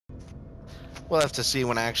We'll have to see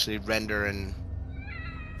when I actually render and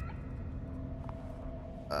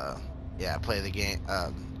yeah, play the game,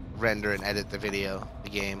 render and edit the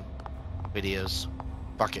game videos.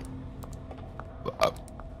 Fuck it.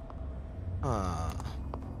 Uh,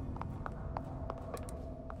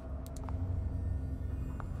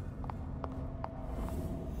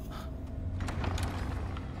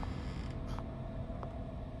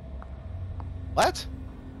 what?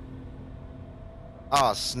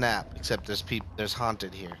 Oh snap! Except there's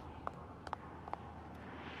haunted here.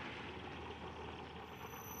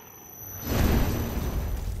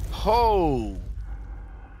 Ho.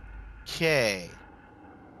 Okay.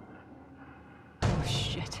 Oh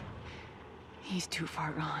shit. He's too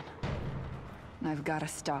far gone. I've got to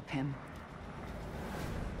stop him.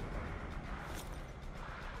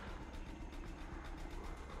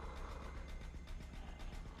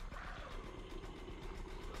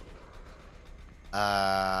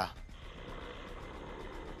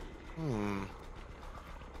 Hmm.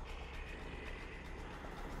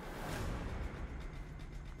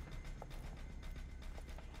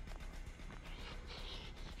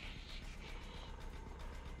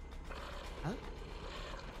 Huh?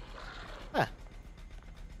 Huh.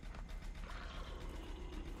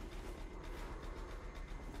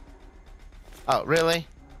 Oh, really?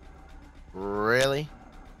 Really?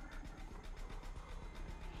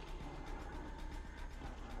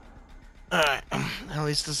 Alright. At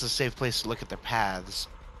least this is a safe place to look at their paths.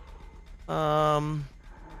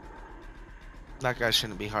 That guy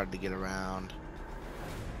shouldn't be hard to get around.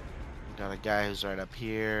 Got a guy who's right up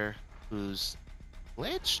here, who's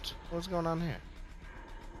glitched? What's going on here?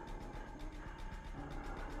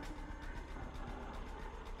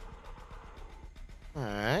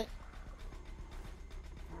 Alright.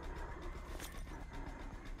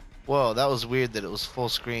 Whoa, that was weird that it was full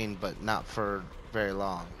screen, but not for very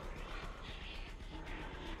long.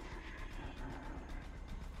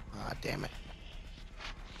 Ah, damn it.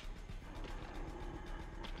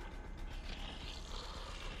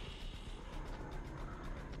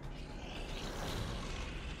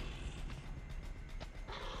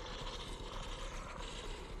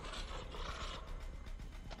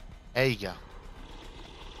 There you go.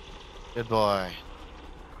 Good boy.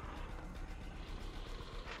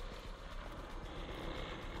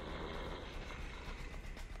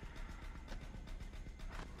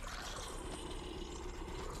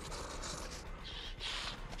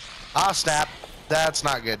 Ah, snap. That's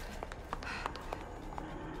not good.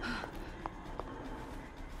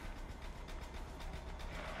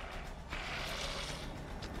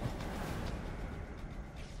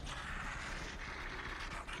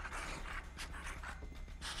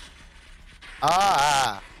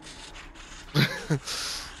 Ah.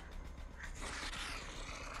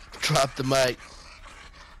 Drop the mic.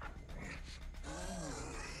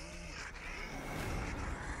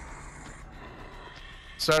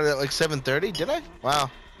 Started at like 7:30, did I?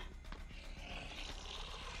 Wow.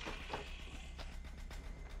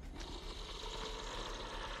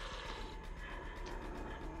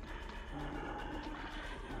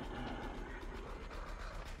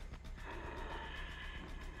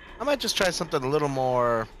 I might just try something a little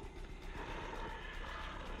more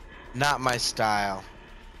not my style.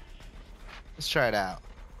 Let's try it out.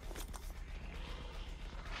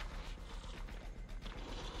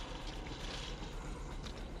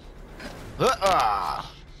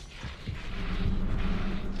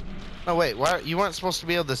 Oh wait, why you weren't supposed to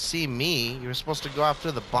be able to see me? You were supposed to go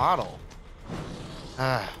after the bottle.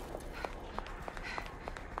 Ah.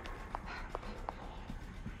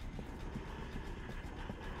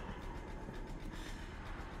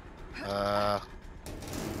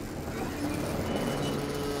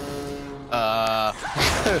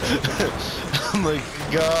 I'm like,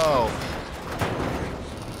 go.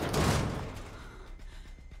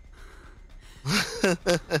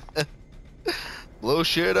 Blow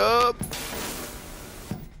shit up.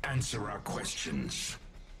 Answer our questions.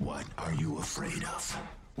 What are you afraid of?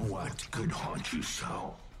 What could haunt you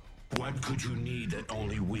so? What could you need that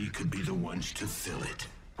only we could be the ones to fill it?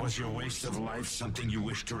 Was your waste of life something you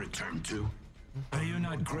wish to return to? Are you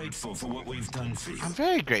not grateful for what we've done for you? I'm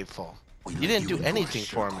very grateful. You didn't do anything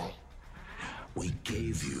for me. We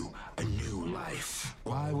gave you a new life.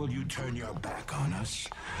 Why will you turn your back on us?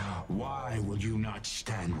 Why will you not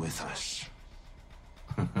stand with us?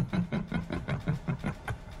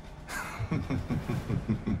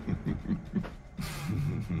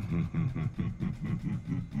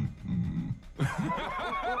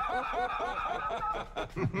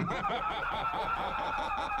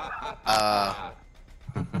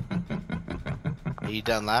 Are you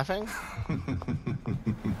done laughing?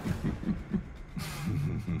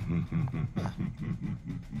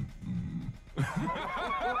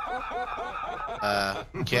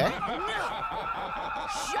 Okay.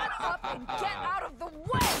 Shut up and get out of the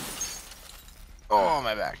way! Oh,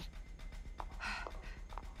 my back.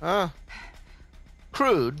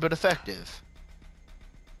 Crude, but effective.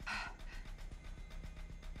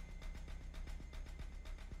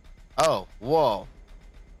 Oh, whoa.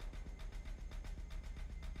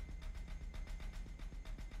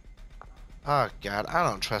 Oh, God, I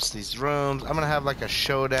don't trust these rooms. I'm gonna have, like, a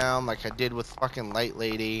showdown like I did with fucking Light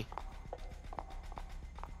Lady.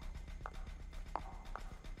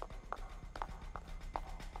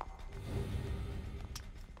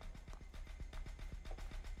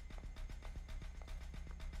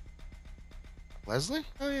 Leslie?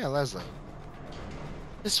 Oh, yeah, Leslie.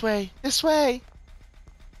 This way, this way!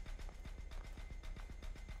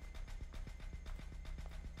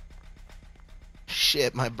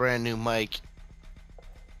 Shit, my brand new mic.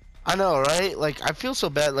 I know, right? Like, I feel so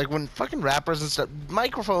bad. Like, when fucking rappers and stuff,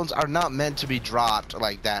 microphones are not meant to be dropped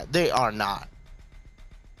like that. They are not.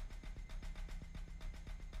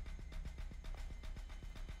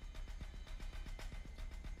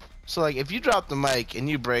 So, like, if you drop the mic and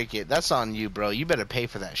you break it, that's on you, bro. You better pay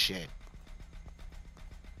for that shit.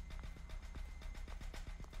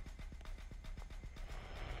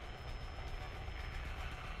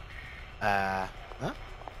 Huh?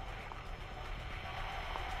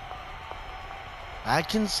 I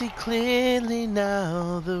can see clearly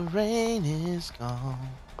now the rain is gone.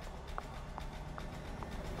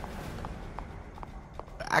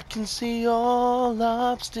 I can see all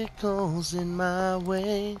obstacles in my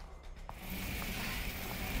way.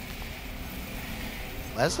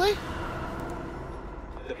 Leslie?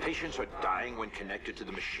 The patients are dying when connected to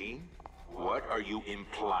the machine? What are you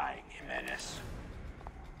implying, Jimenez?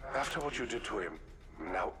 After what you did to him,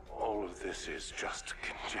 now all of this is just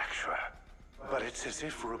conjecture. But it's as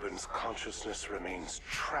if Ruben's consciousness remains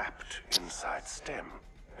trapped inside STEM,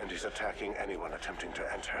 and he's attacking anyone attempting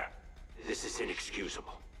to enter. This is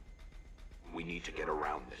inexcusable. We need to get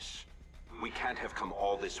around this. We can't have come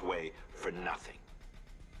all this way for nothing.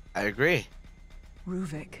 I agree.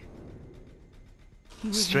 Ruvik. He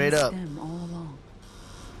was Straight up. them all along.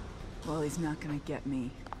 Well, he's not gonna get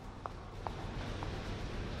me.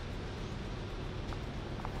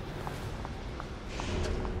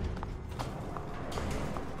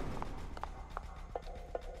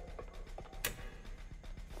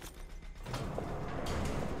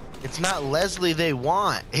 It's not Leslie they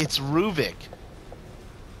want. It's Ruvik.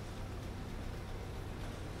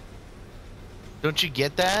 Don't you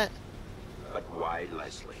get that? But why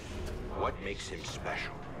Leslie? What makes him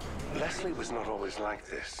special? Leslie was not always like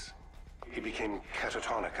this. He became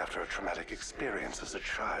catatonic after a traumatic experience as a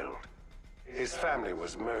child. His family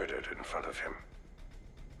was murdered in front of him.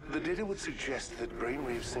 The data would suggest that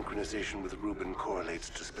brainwave synchronization with Ruben correlates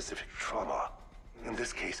to specific trauma. In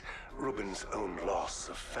this case, Ruben's own loss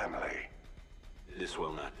of family. This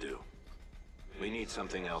will not do. We need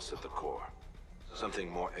something else at the core.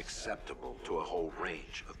 Something more acceptable to a whole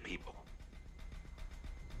range of people.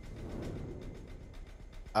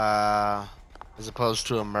 As opposed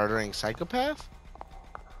to a murdering psychopath?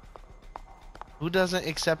 Who doesn't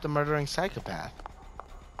accept a murdering psychopath?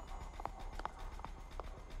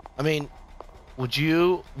 I mean, would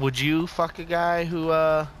you fuck a guy who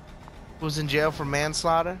was in jail for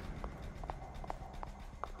manslaughter?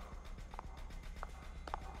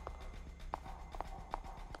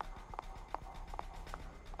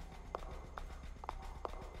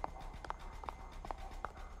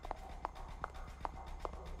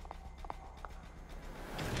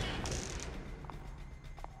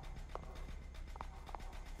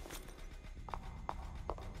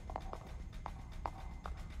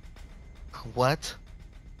 What?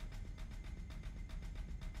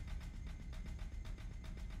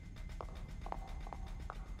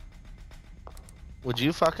 Would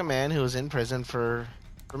you fuck a man who was in prison for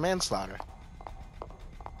manslaughter?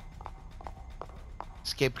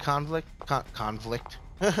 Escaped conflict? Conflict?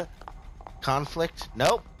 Conflict?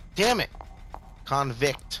 Nope. Damn it.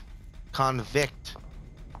 Convict. Convict.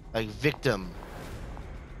 Like victim.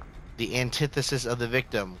 The antithesis of the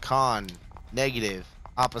victim. Con. Negative.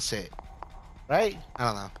 Opposite. Right? I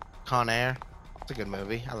don't know. Con Air. It's a good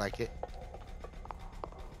movie. I like it.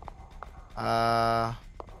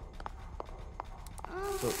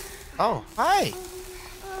 Oh, hi.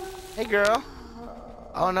 Hey, girl.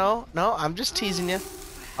 Oh, no. No, I'm just teasing you.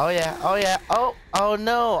 Oh, yeah. Oh, yeah. Oh,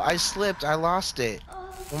 no. I slipped. I lost it.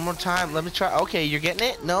 One more time. Let me try. Okay, you're getting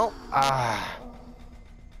it? No? Ah.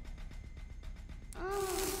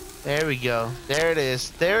 There we go. There it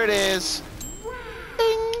is. There it is.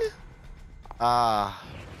 Bing. Ah.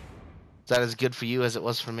 that as good for you as it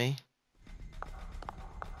was for me?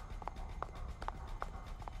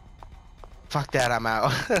 Fuck that, I'm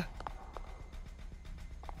out.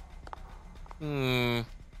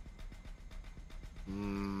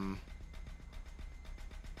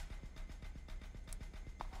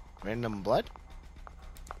 Random blood?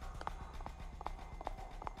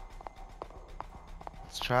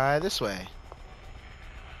 Let's try this way.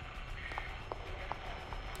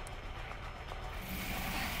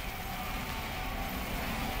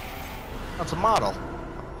 That's a model.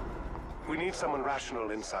 We need someone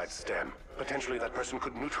rational inside STEM. Potentially that person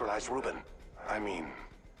could neutralize Ruben. I mean,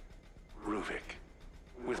 Ruvik.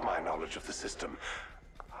 With my knowledge of the system,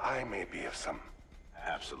 I may be of some...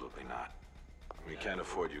 Absolutely not. We can't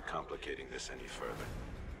afford you complicating this any further.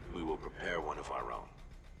 We will prepare one of our own.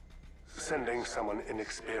 Sending someone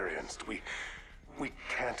inexperienced, we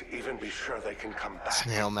can't even be sure they can come back.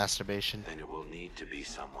 Snail masturbation. Then it will need to be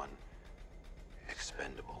someone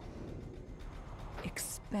expendable.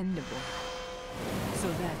 Expendable. So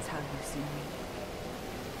that's how you see me.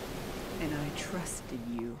 And I trusted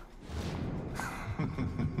you.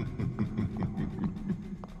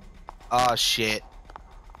 Oh shit.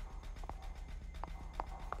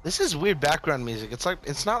 This is weird background music.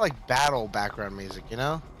 It's not like battle background music, you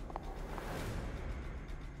know?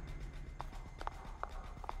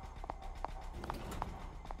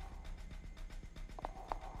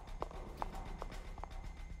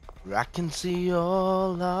 I can see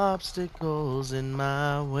all obstacles in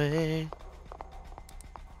my way.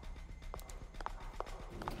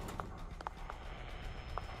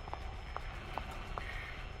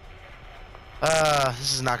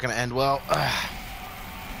 This is not gonna end well.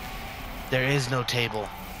 There is no table.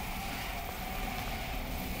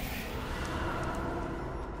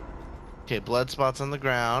 Okay, blood spots on the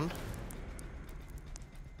ground.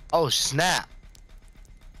 Oh, snap.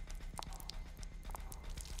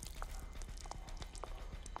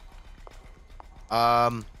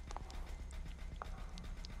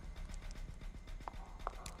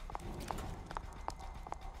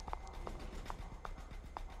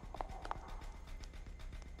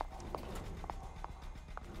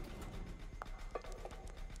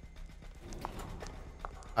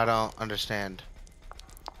 I don't understand.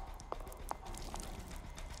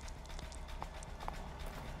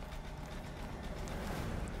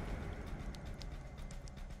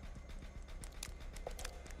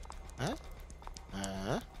 Huh?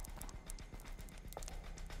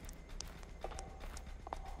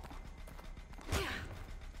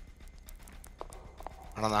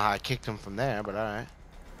 I don't know how I kicked him from there, but alright.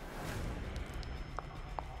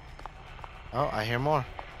 Oh, I hear more.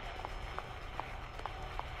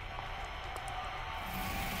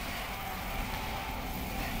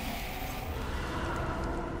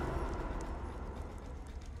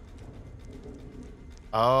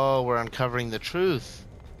 Oh, we're uncovering the truth.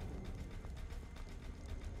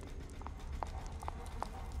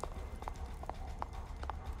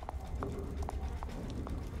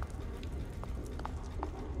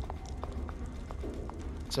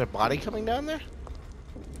 Is there a body coming down there?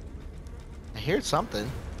 I hear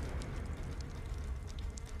something.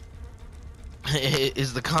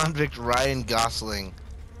 Is the convict Ryan Gosling?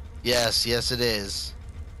 Yes, yes it is.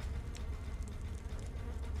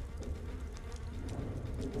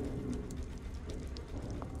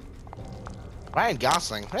 Ryan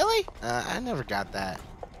Gosling? Really? I never got that.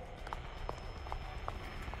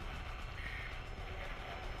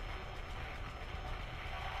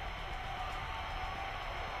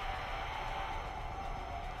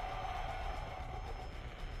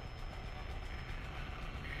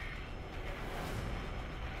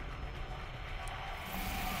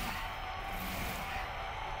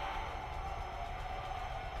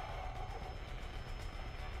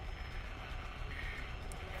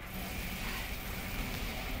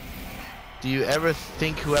 Do you ever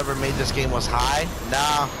think whoever made this game was high?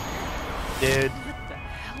 Nah, dude. What the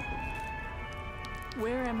hell?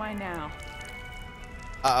 Where am I now?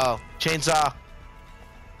 Uh-oh. Chainsaw.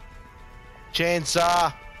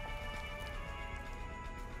 Chainsaw.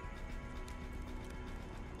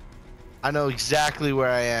 I know exactly where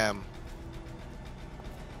I am.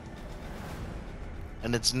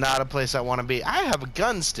 And it's not a place I want to be. I have a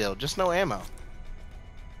gun still, just no ammo.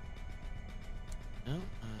 Oh,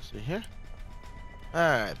 see here?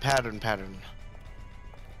 Alright, pattern.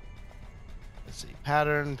 Let's see.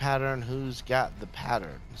 Pattern. Who's got the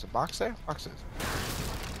pattern? Is a box there? Boxes.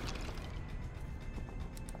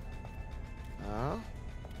 Oh.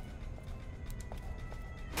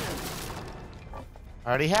 I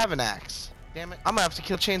already have an axe. Damn it. I'm gonna have to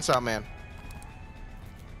kill Chainsaw Man.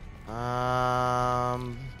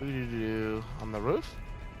 boo-doo-doo. On the roof?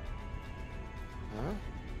 Huh?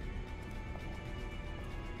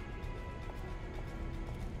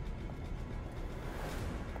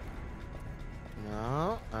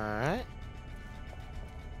 No, alright.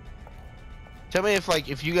 Tell me if, like,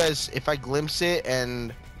 if I glimpse it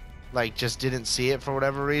and, like, just didn't see it for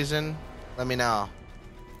whatever reason, let me know.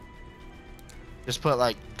 Just put,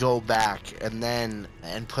 like, go back, and then,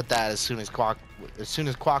 and put that as soon as possible.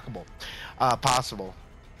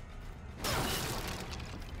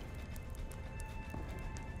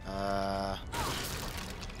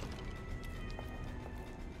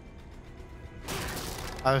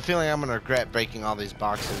 I have a feeling I'm gonna regret breaking all these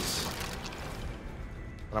boxes.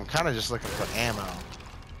 But I'm kind of just looking for ammo.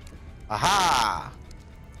 Aha!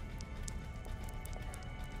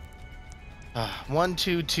 1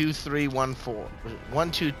 2 2 3 1 4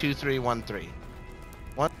 1 2 2 3 1 3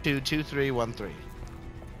 1 2 2 3 1 3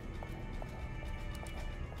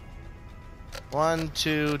 1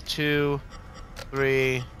 2 2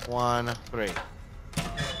 3 1 3.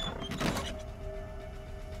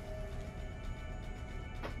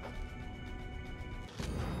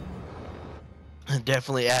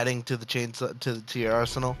 Definitely adding to the chainsaw to your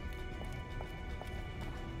arsenal.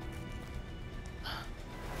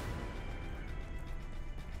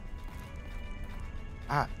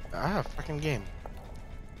 Fucking game.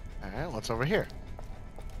 Alright, what's over here?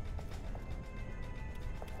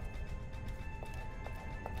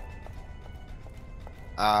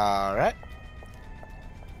 Alright.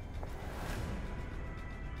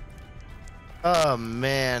 Oh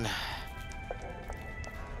man.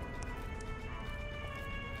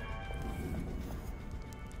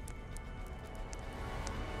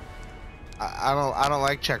 I don't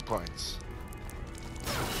like checkpoints.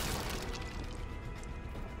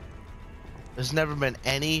 There's never been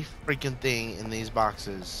any freaking thing in these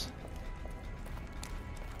boxes.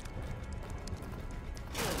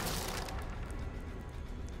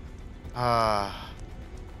 There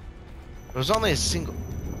was only a single.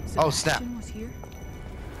 Oh snap! Was here?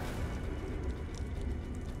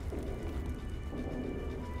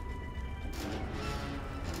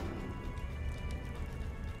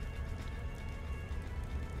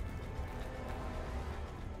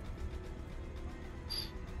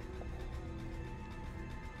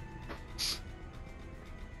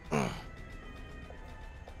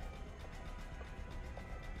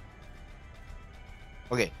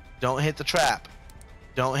 Okay, don't hit the trap.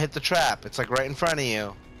 Don't hit the trap. It's like right in front of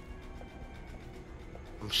you.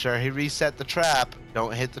 I'm sure he reset the trap.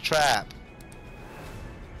 Don't hit the trap.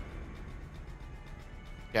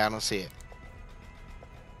 Yeah, I don't see it.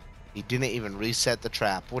 He didn't even reset the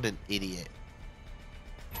trap. What an idiot.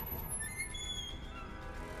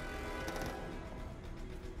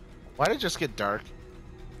 Why did it just get dark?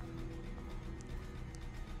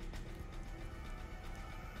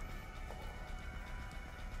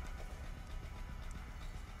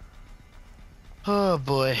 Oh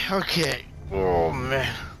boy, okay. Oh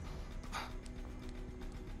man.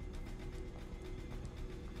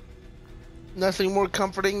 Nothing more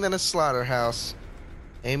comforting than a slaughterhouse.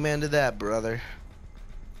 Amen to that, brother.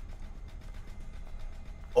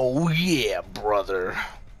 Oh yeah, brother.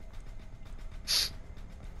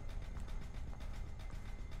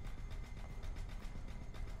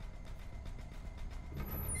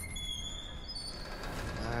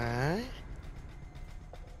 Alright.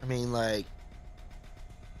 I mean, like...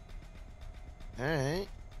 Alright.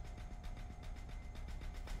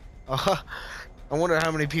 I wonder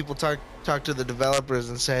how many people talked to the developers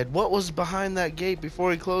and said, what was behind that gate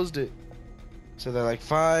before he closed it? So they're like,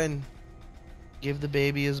 fine. Give the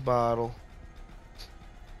baby his bottle.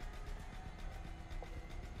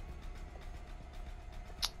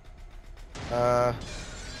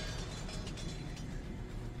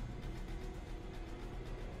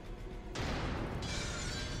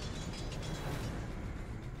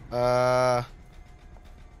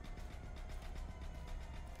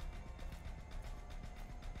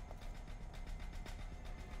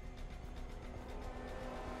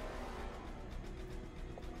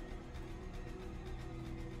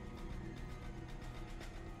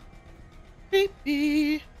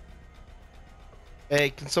 Hey,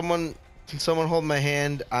 can someone hold my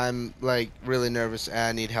hand? I'm like really nervous and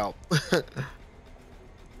I need help.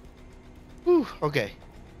 Whew, okay.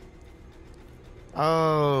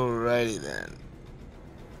 Alrighty then.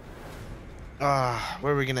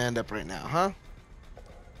 Where are we gonna end up right now, huh?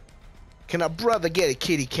 Can a brother get a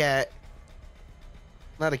kitty cat?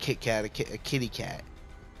 Not a Kit Kat, a kitty cat.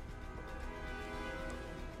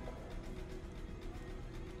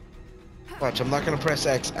 Watch, I'm not gonna press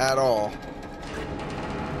X at all.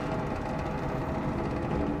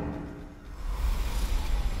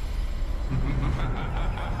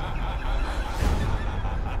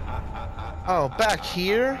 Oh, back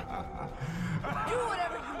here? Do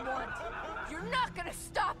whatever you want. You're not gonna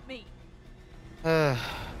stop me.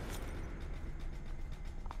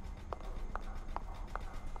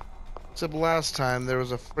 Except last time there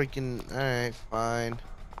was a freaking... Alright, fine.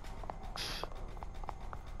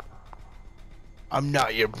 I'm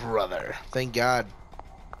not your brother. Thank God.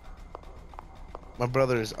 My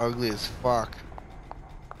brother is ugly as fuck.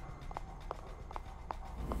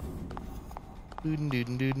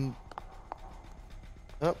 Doodin'.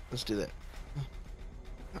 Oh, let's do that.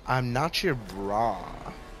 I'm not your bra.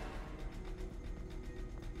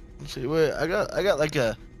 Let's see. Wait, I got like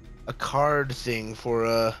a card thing for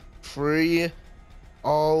a free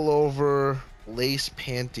all over lace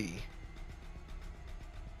panty.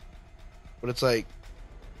 But it's like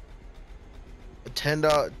a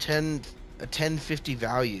 $10.50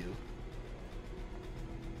 value.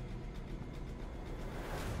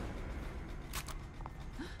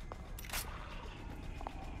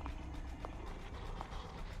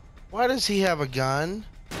 Why does he have a gun?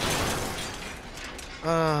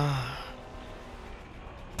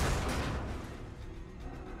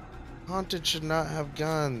 Haunted should not have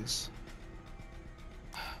guns.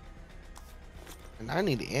 And I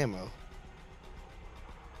need ammo.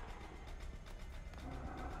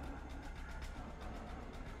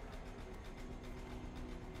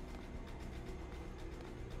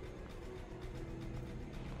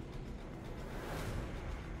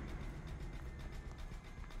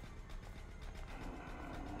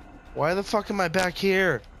 Why the fuck am I back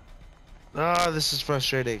here? Ah, this is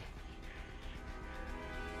frustrating.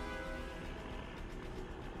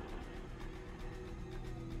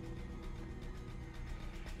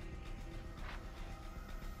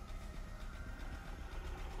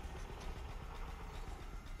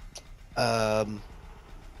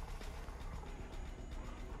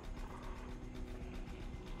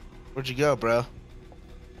 Where'd you go, bro?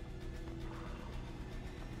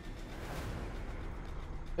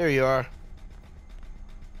 There you are.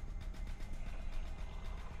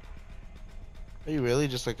 Are you really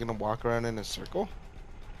just like gonna walk around in a circle?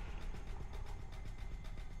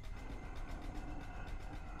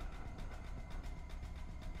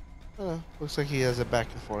 Looks like he has a back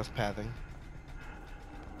and forth pathing.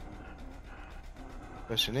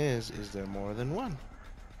 Question is there more than one?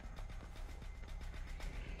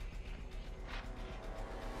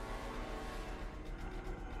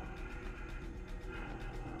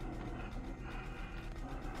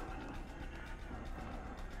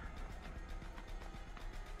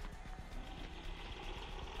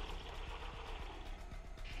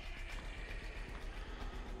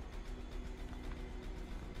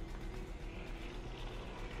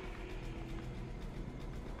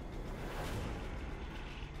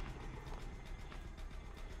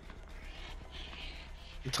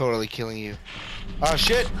 I'm totally killing you. Oh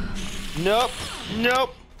shit! Nope!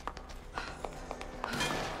 Nope!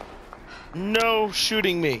 No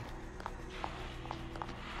shooting me.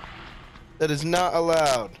 That is not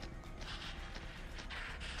allowed.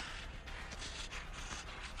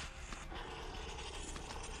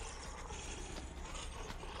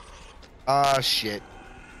 Ah shit.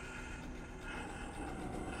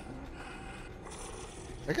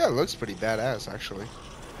 That guy looks pretty badass, actually.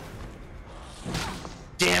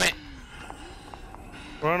 Damn it!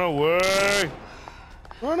 Run away!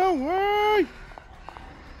 Run away!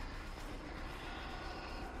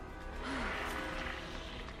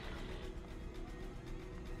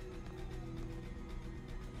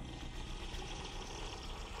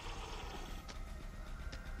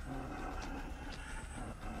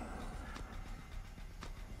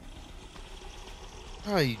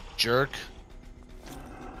 Oh, you jerk.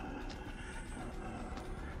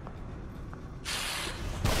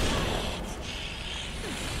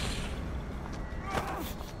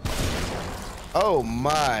 Oh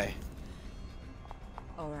my.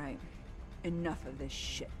 All right. Enough of this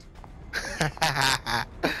shit.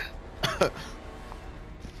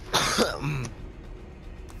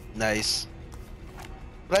 Nice.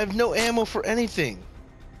 But I have no ammo for anything.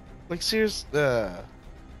 Like, serious. Did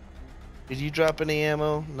you drop any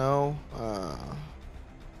ammo? No.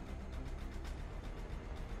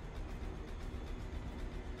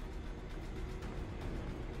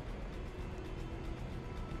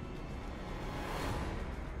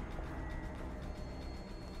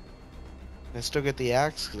 I still get the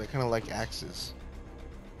axe because I kind of like axes.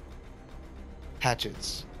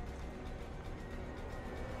 Hatchets.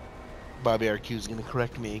 Bobby RQ is gonna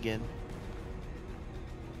correct me again.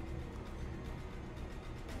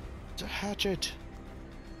 It's a hatchet.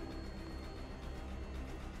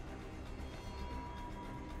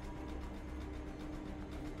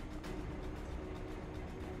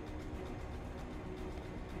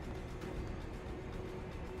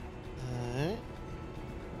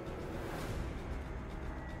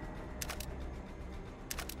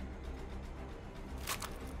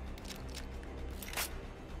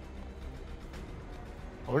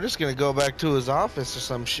 We're just gonna go back to his office or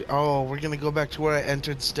some shit. Oh, we're gonna go back to where I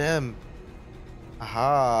entered STEM.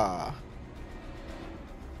 Aha.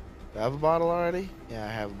 Do I have a bottle already? Yeah, I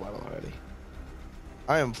have a bottle already.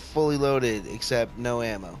 I am fully loaded, except no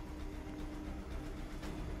ammo.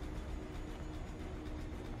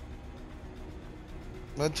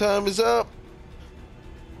 My time is up.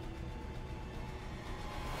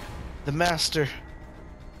 The master.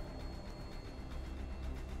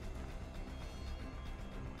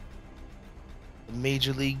 The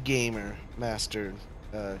Major League Gamer. Master.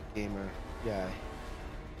 Gamer guy.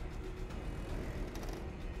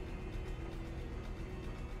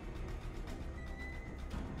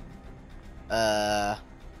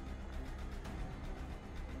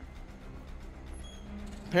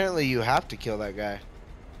 Apparently you have to kill that guy.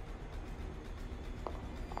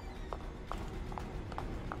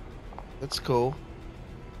 That's cool.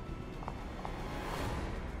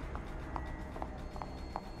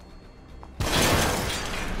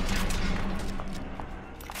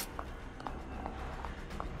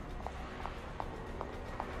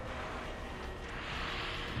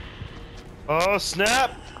 Oh,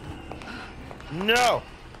 snap! No!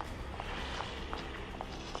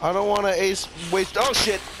 I don't want to waste. Oh,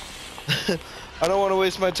 shit! I don't want to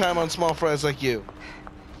waste my time on small fries like you.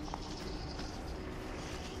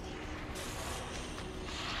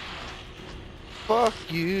 Fuck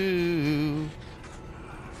you.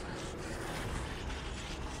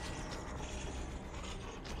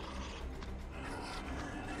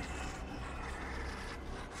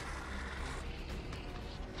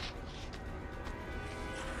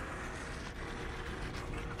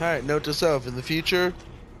 Alright, note to self, in the future,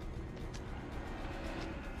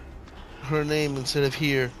 her name instead of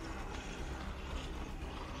here.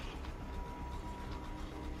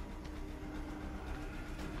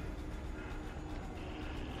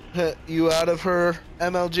 You out of her,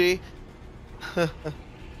 MLG?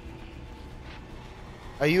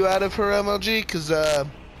 Are you out of her, MLG? Cause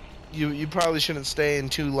you probably shouldn't stay in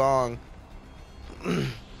too long.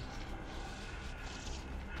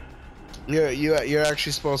 You're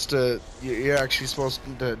actually supposed to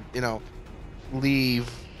you know, leave.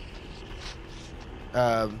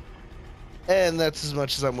 And that's as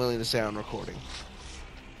much as I'm willing to say on recording.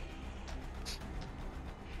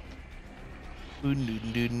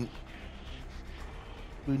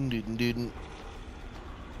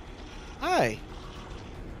 Hi.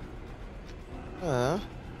 Huh?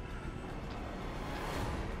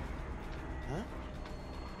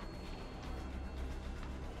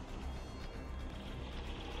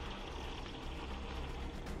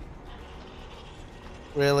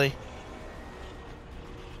 Really?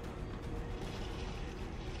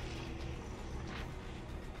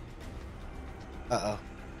 Uh-oh.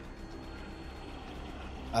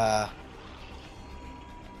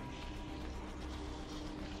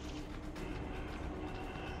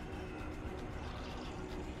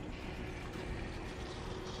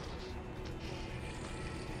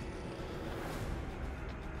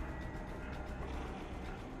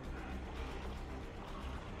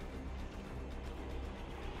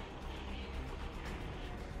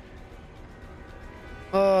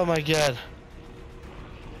 Oh my god.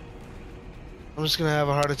 I'm just gonna have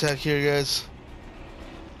a heart attack here, guys.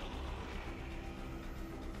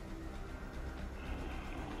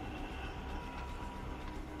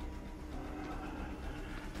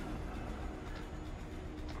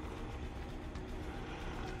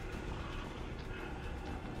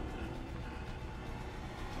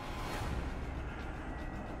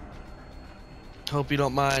 Hope you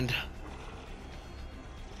don't mind.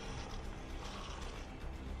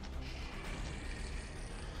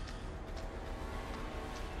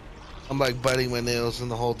 I'm like biting my nails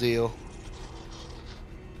and the whole deal.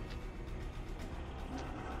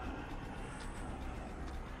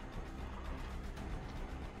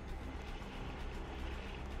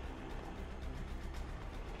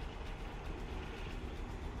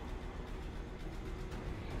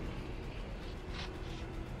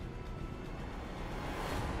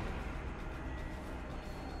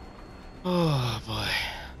 Oh boy.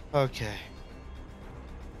 Okay.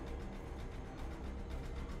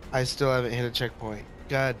 I still haven't hit a checkpoint.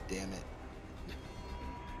 God damn it.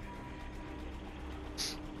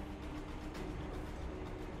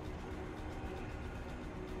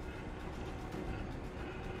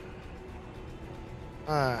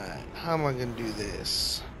 Alright, how am I gonna do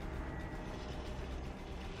this?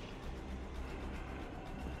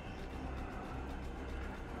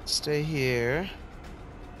 Stay here.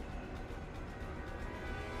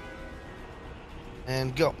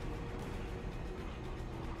 And go.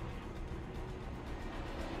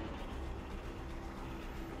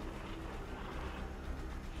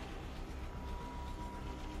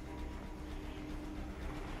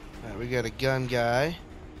 we got a gun guy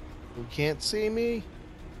who can't see me.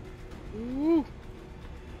 Ooh.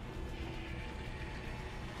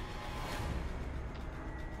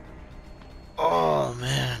 Oh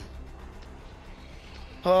man.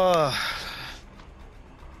 Oh.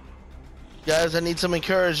 Guys, I need some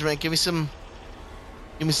encouragement. Give me some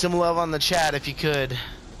love on the chat if you could.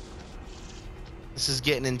 This is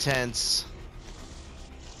getting intense.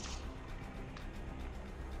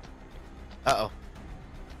 Uh-oh.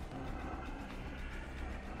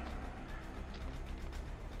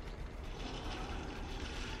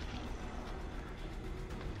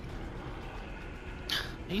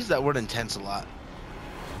 I use that word intense a lot.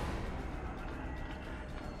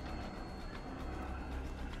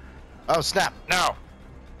 Oh, snap. No.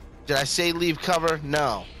 Did I say leave cover?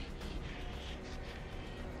 No.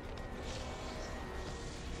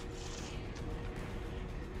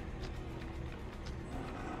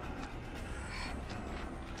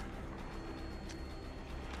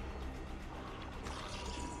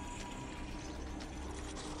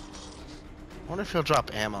 I wonder if he'll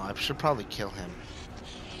drop ammo. I should probably kill him.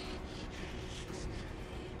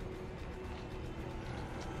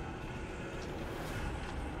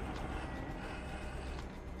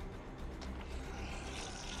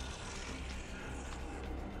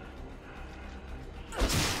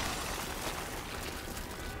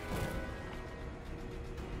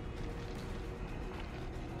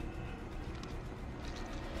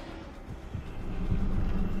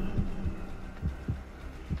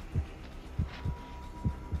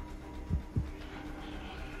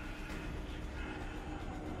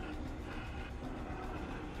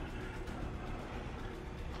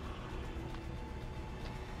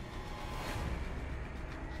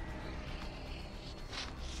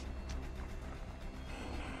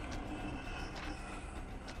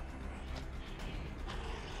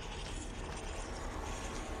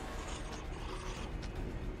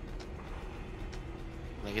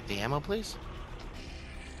 Can I get the ammo, please?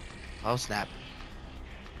 Oh, snap.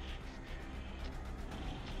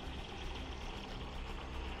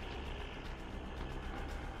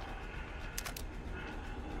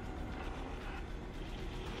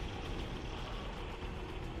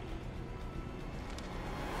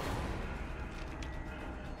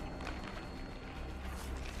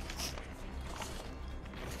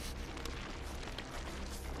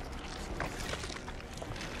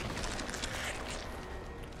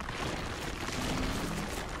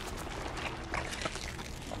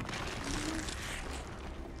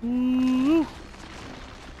 Ooh.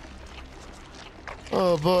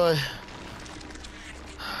 Oh boy.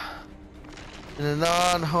 In a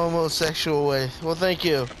non-homosexual way. Well, thank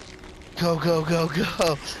you. Go, go, go,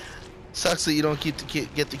 go. Sucks that you don't get to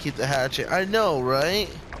keep the hatchet. I know, right?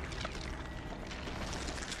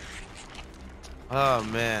 Oh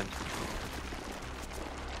man.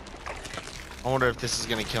 I wonder if this is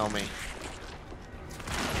gonna kill me.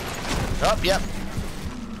 Oh, yep.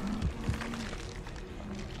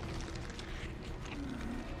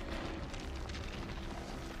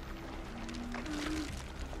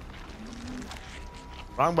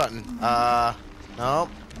 Wrong button. Nope.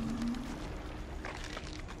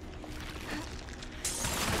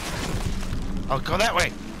 I'll go that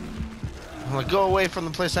way. I'm gonna go away from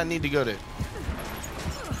the place I need to go to.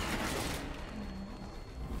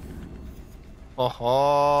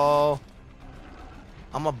 Oh,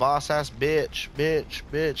 I'm a boss ass bitch, bitch,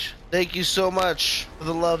 bitch. Thank you so much for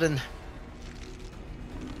the loving.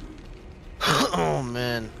 Oh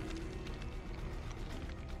man.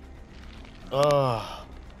 Oh.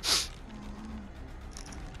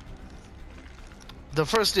 The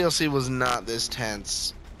first DLC was not this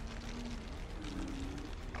tense.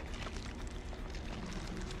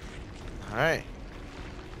 Alright.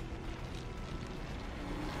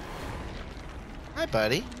 Hi,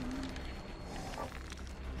 buddy.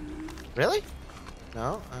 Really?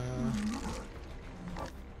 No?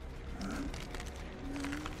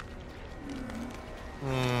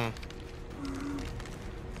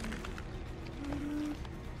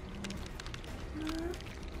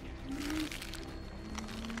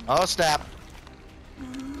 Oh, snap.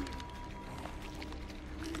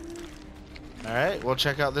 Alright, we'll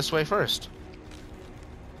check out this way first.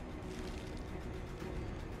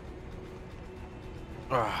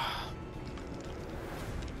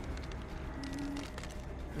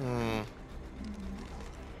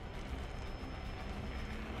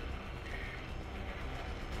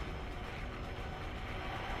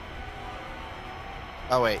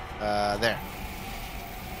 Oh, wait. There.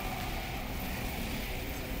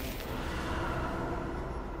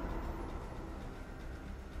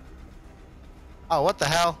 Oh, what the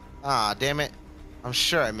hell? Ah, damn it. I'm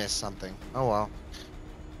sure I missed something. Oh well.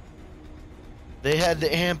 They had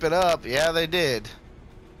to amp it up. Yeah, they did.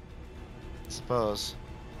 I suppose.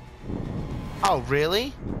 Oh,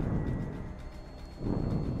 really?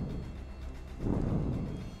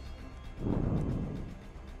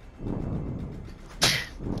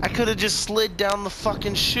 I could have just slid down the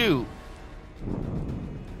fucking chute.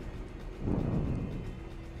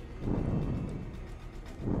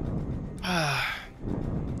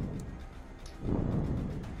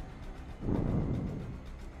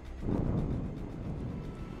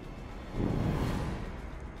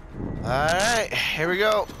 Alright, here we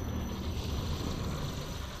go.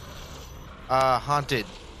 Haunted.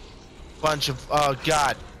 Bunch of, oh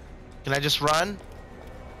god. Can I just run?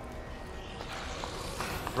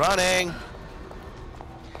 Running!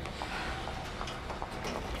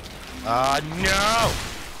 No!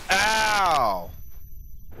 Ow!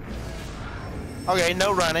 Okay,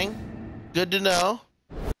 no running. Good to know.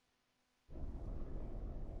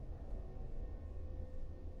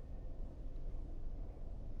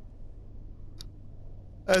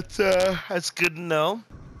 That's good to know.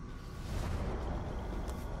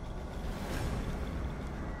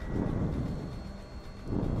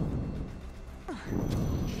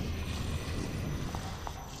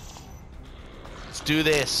 Let's do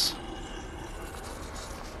this.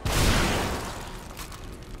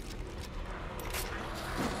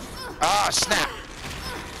 Ah, snap!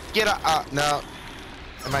 Get up! No.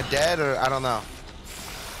 Am I dead or I don't know?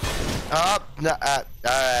 Oh, no. All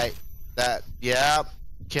right. That. Yeah.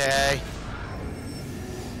 Okay.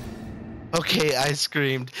 Okay, I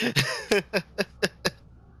screamed.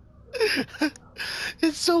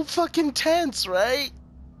 It's so fucking tense, right?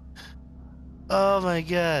 Oh my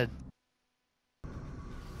god.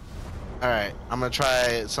 Alright, I'm gonna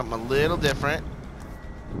try something a little different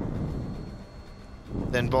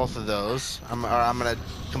than both of those. I'm gonna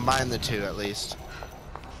combine the two at least.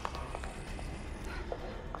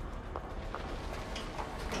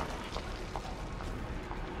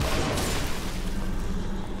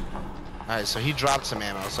 Alright, so he dropped some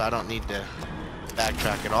ammo, so I don't need to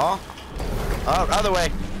backtrack at all. Oh, other way.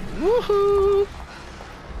 Woohoo!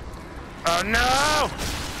 Oh no!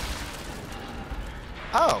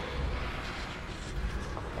 Oh.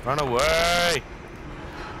 Run away!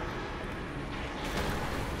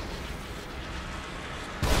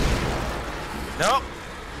 Nope.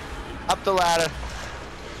 Up the ladder.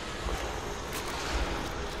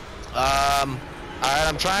 Alright,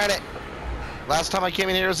 I'm trying it. Last time I came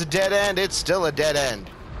in here was a dead end. It's still a dead end.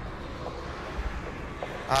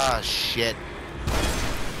 Ah, shit.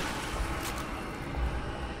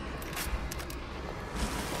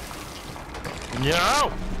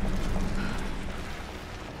 No!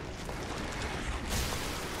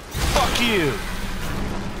 Fuck you!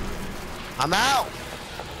 I'm out!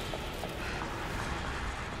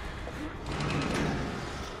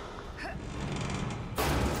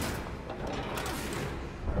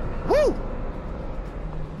 Woo!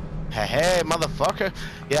 Hey, motherfucker.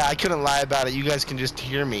 Yeah, I couldn't lie about it. You guys can just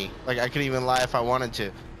hear me. Like, I could even lie if I wanted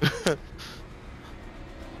to.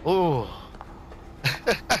 Ooh.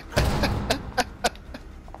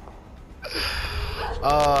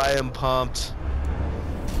 Oh, I am pumped.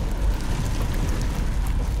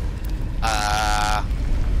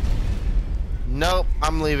 Nope,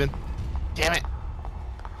 I'm leaving. Damn it.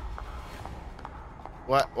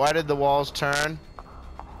 What? Why did the walls turn?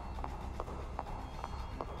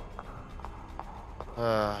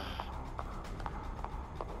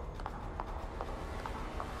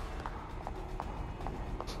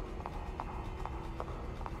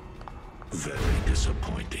 Very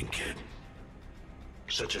disappointing, kid.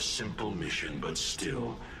 Such a simple mission, but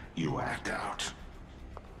still, you act out.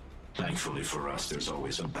 Thankfully for us, there's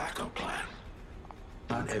always a backup plan.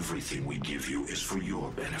 Not everything we give you is for your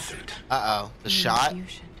benefit. Uh-oh. The shot?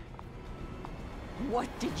 What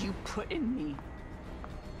did you put in me?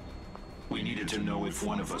 We needed to know if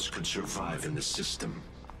one of us could survive in the system.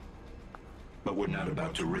 But we're not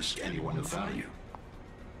about to risk anyone of value.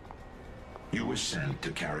 You were sent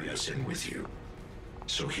to carry us in with you.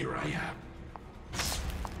 So here I am.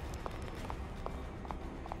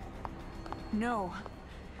 No.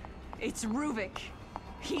 It's Ruvik.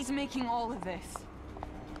 He's making all of this.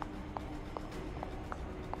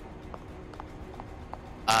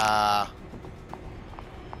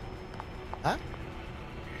 Huh?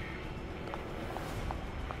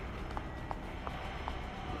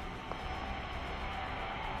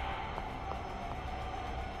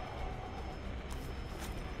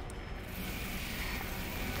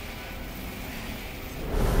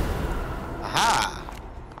 Aha!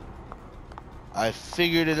 I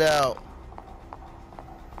figured it out.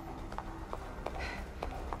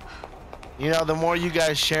 You know, the more you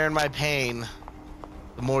guys sharing my pain,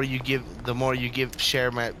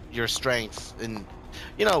 share your strength and,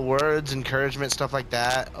 you know, words, encouragement, stuff like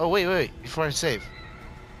that. Oh, wait, before I save.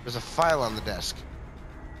 There's a file on the desk.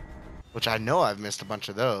 Which I know I've missed a bunch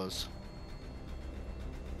of those.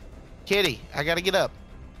 Kitty, I gotta get up.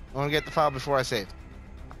 I wanna get the file before I save.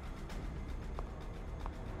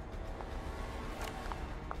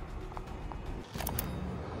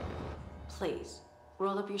 Please,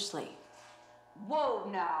 roll up your sleeve. Whoa,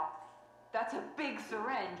 now. That's a big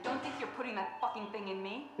syringe. Don't think you're putting that fucking thing in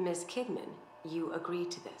me. Miss Kidman, you agreed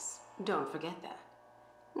to this. Don't forget that.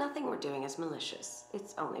 Nothing we're doing is malicious.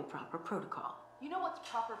 It's only proper protocol. You know what's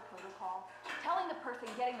proper protocol? Telling the person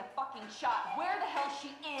getting the fucking shot where the hell she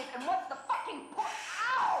is and what's the fucking point.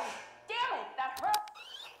 Ow! Damn it, that hurt.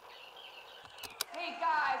 Hey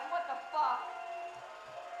guys, what the fuck?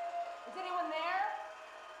 Is anyone there?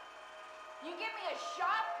 You give me a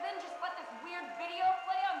shot, then just let this weird video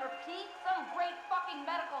play on repeat? Some great fucking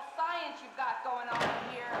medical science you've got going on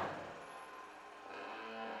here.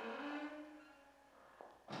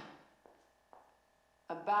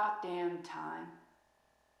 About damn time.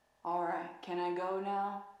 All right, can I go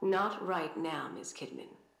now? Not right now, Miss Kidman.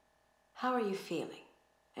 How are you feeling?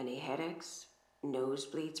 Any headaches?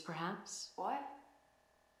 Nosebleeds, perhaps? What?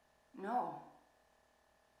 No.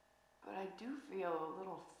 But I do feel a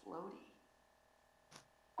little floaty.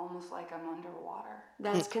 Almost like I'm underwater.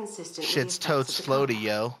 That's consistent with Shit's the totes effects of the floaty,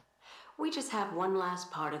 yo. We just have one last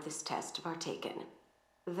part of this test to partake in.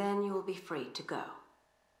 Then you will be free to go.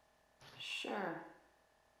 Sure.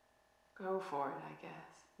 Go for it, I guess.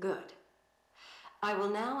 Good. I will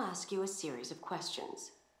now ask you a series of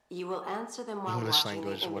questions. You will answer them while English watching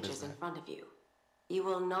language, the what is images in that? front of you. You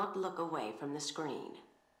will not look away from the screen.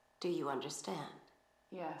 Do you understand?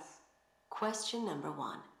 Yes. Question number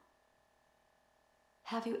 1.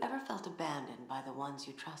 Have you ever felt abandoned by the ones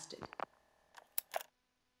you trusted?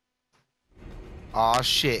 Aw,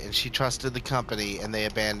 shit, and she trusted the company and they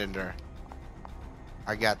abandoned her.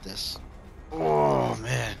 I got this. Oh,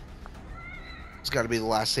 man. It's gotta be the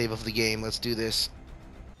last save of the game. Let's do this.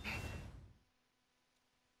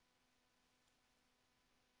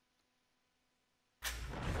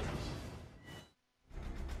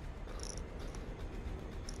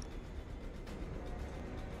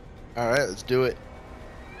 Alright, let's do it.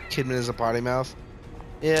 Kidman is a potty mouth.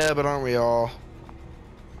 Yeah, but aren't we all?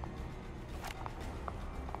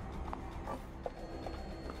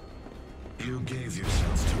 You gave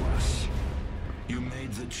yourself to us. You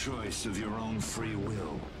made the choice of your own free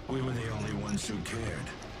will. We were the only ones who cared.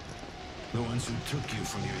 The ones who took you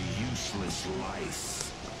from your useless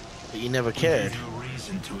life. But you never We cared. gave you a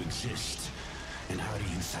reason to exist. And how do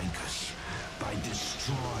you thank us? By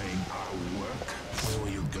destroying our work? Where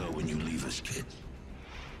will you go when you leave us, kid?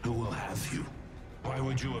 Who will have you? Why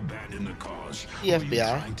would you abandon the cause? The Who were you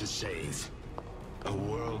FBI. trying to save? A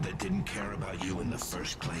world that didn't care about you in the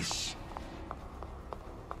first place.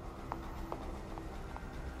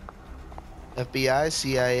 FBI,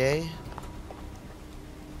 CIA.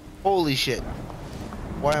 Holy shit.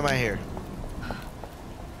 Why am I here?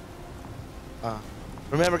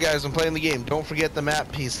 Remember guys, I'm playing the game. Don't forget the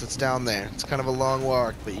map piece that's down there. It's kind of a long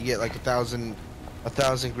walk, but you get like a thousand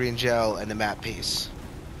green gel and a map piece.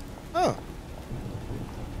 Oh.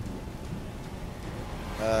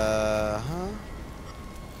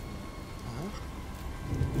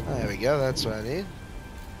 There we go, that's what I need.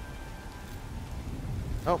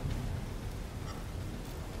 Oh.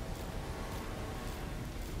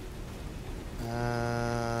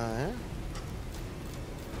 Yeah.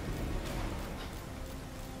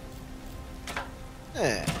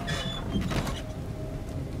 Yeah.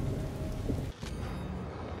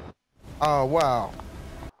 Oh, wow.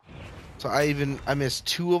 So I missed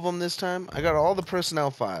 2 of them this time. I got all the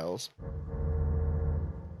personnel files.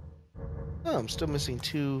 Oh, I'm still missing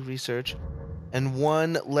 2 research and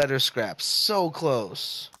 1 letter scrap. So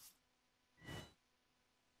close.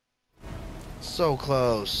 So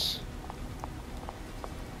close.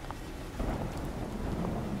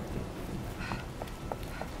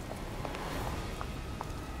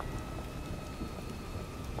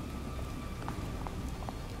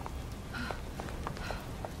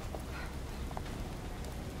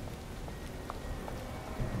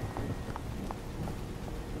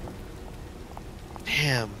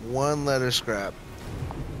 Damn, 1 letter scrap.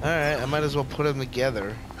 Alright, I might as well put them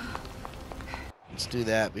together. Let's do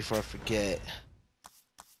that before I forget.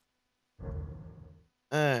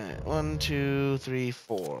 Alright, 1, 2, 3,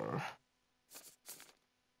 4.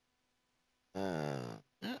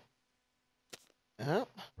 Yep. Yep.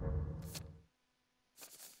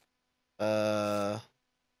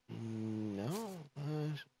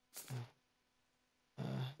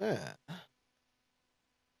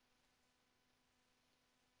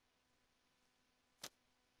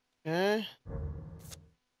 Okay.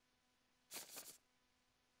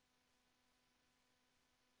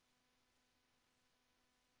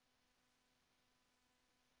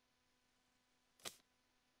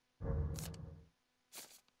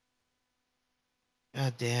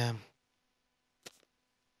 God damn.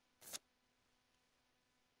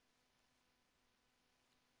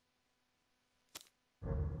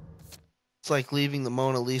 It's like leaving the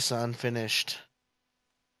Mona Lisa unfinished.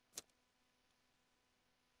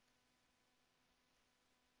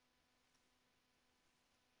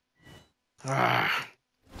 Ah.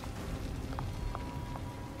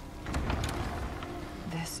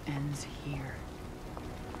 This ends here.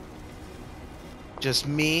 Just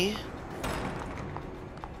me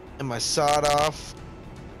and my sawed-off,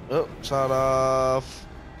 sawed-off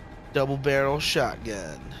double-barrel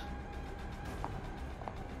shotgun.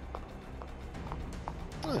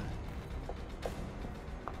 Huh.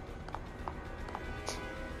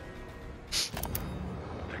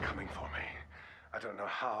 They're coming for me. I don't know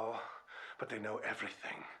how, but they know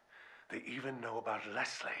everything. They even know about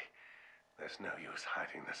Leslie. There's no use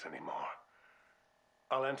hiding this anymore.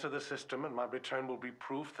 I'll enter the system, and my return will be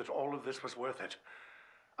proof that all of this was worth it.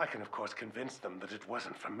 I can, of course, convince them that it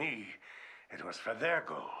wasn't for me. It was for their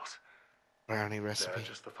goals. Brownie There recipe. are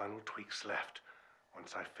just the final tweaks left.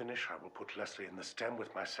 Once I finish, I will put Leslie in the stem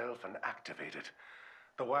with myself and activate it.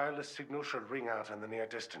 The wireless signal should ring out in the near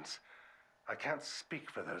distance. I can't speak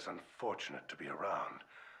for those unfortunate to be around,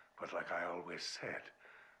 but like I always said,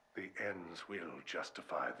 the ends will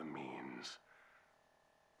justify the means.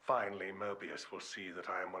 Finally, Mobius will see that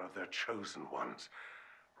I am one of their chosen ones.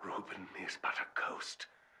 Reuben is but a ghost.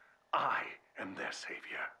 I am their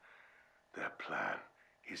savior. Their plan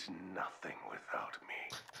is nothing without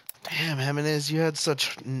me. Damn, Jimenez, you had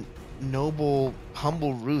such noble,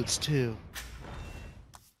 humble roots, too.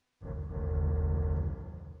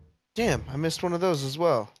 Damn, I missed one of those as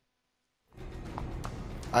well.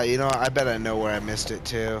 You know, I bet I know where I missed it,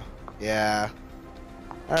 too. Yeah.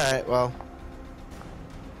 Alright, well.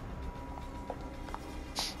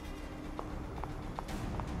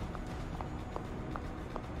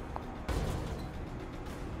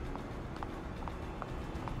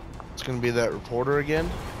 It's gonna be that reporter again.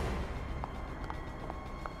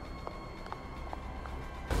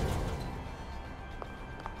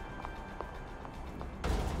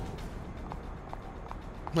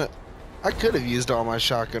 I could have used all my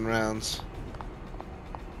shotgun rounds.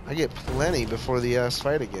 I get plenty before the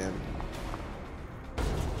fight again.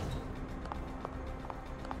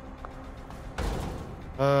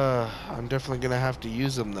 I'm definitely gonna have to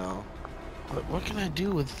use them though. But what can I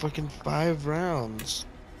do with fucking 5 rounds?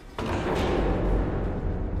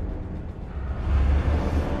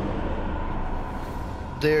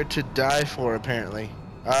 They're to die for, apparently.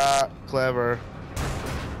 Clever.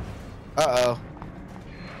 Uh-oh.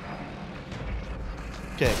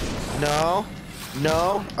 Okay. No.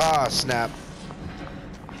 No. Ah, snap.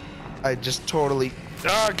 I just totally...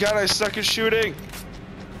 Oh, God, I suck at shooting.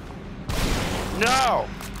 No.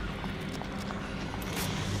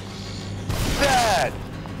 Bad.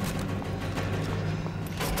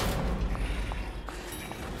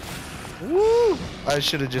 Woo. I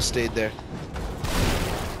should have just stayed there.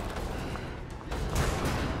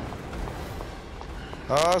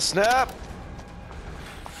 Oh, snap.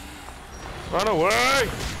 Run away!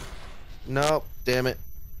 Nope, damn it.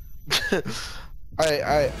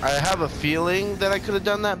 I have a feeling that I could have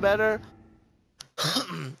done that better.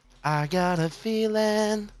 I got a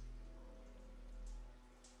feeling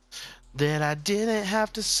that I didn't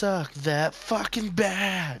have to suck that fucking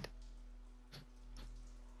bad.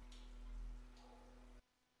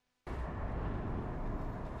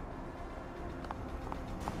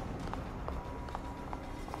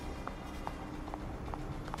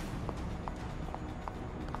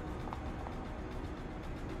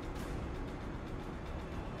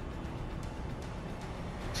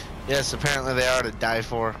 Yes, apparently they are to die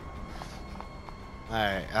for.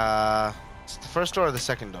 Alright, it's the first door or the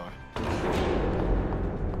second door?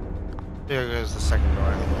 There goes the second door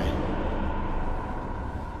anyway.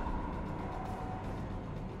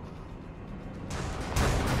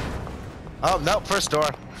 Oh, nope, first door.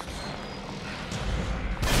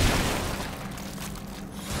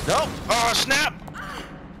 Nope! Oh, snap!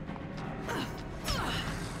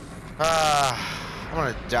 I'm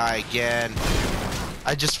gonna die again.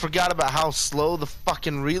 I just forgot about how slow the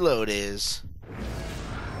fucking reload is.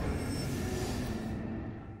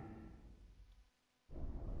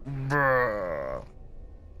 Bruh.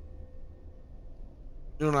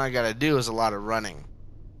 What I gotta do is a lot of running.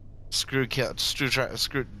 Screw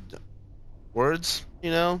words, you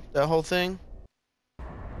know, that whole thing.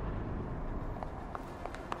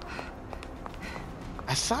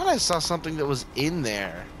 I thought I saw something that was in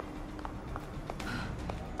there.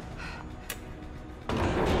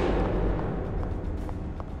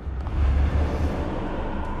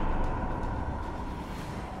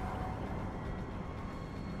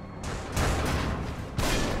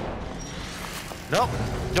 Nope,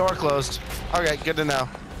 door closed. Okay, good to know.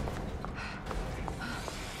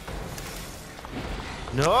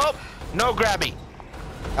 Nope, no grabby.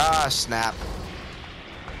 Ah, snap.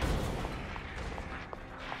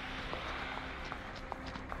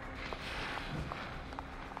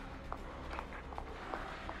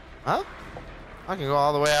 Huh? I can go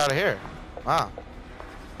all the way out of here. Wow.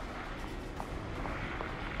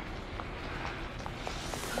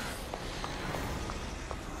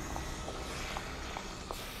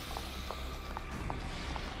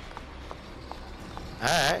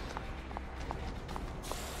 Alright.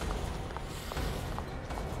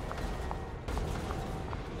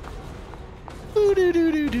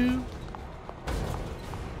 Doo-doo-doo-doo-doo.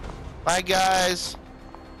 Bye, guys.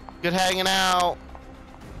 Good hanging out.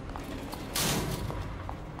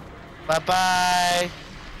 Bye-bye.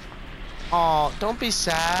 Aw, don't be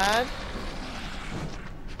sad.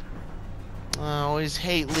 I always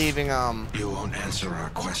hate leaving them. You won't answer our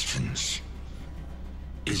questions.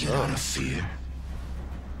 Is it out of fear?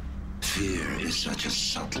 Fear is such a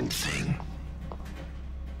subtle thing.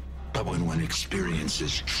 But when one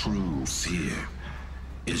experiences true fear,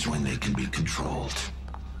 is when they can be controlled.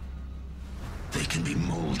 They can be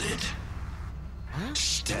molded.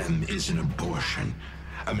 STEM is an abortion,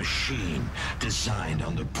 a machine designed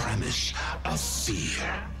on the premise of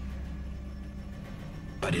fear.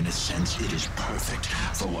 But in a sense, it is perfect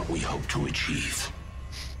for what we hope to achieve.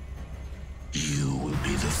 You will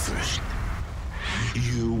be the first.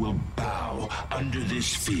 You will bow under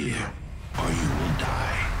this fear, or you will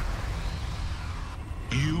die.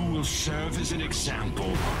 You will serve as an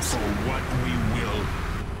example for what we will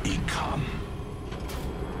become.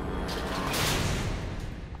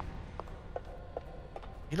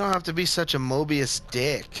 You don't have to be such a Mobius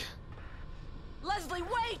dick. Leslie,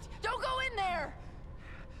 wait! Don't go in there!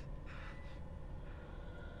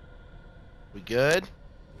 We good?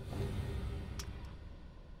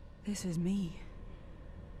 This is me.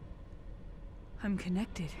 I'm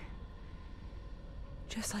connected.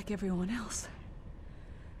 Just like everyone else.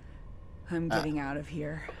 I'm getting out of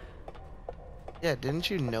here. Yeah, didn't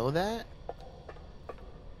you know that?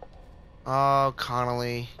 Oh,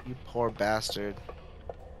 Connolly, you poor bastard.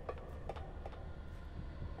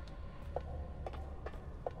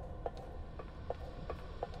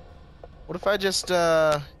 What if I just,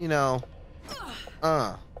 you know,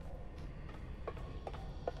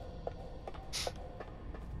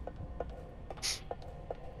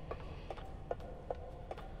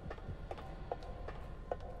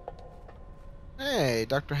 Hey,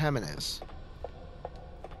 Dr. Jimenez.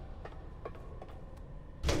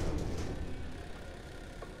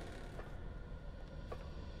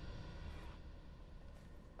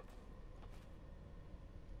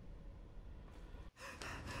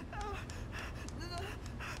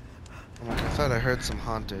 I thought I heard some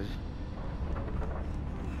haunted.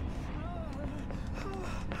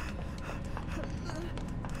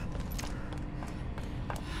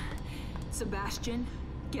 Sebastian,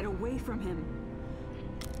 get away from him.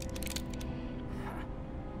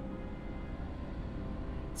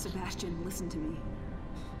 Sebastian, listen to me.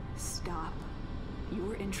 Stop.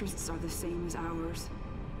 Your interests are the same as ours.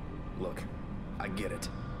 Look, I get it.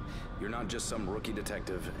 You're not just some rookie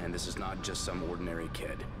detective, and this is not just some ordinary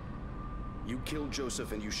kid. You killed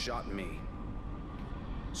Joseph and you shot me.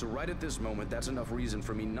 So right at this moment, that's enough reason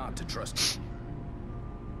for me not to trust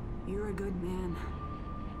you. You're a good man.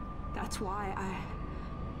 That's why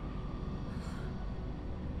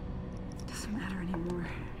It doesn't matter anymore.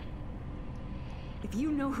 If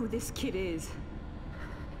you know who this kid is,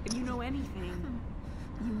 if you know anything,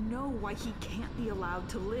 you know why he can't be allowed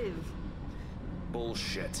to live.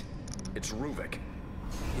 Bullshit. It's Ruvik.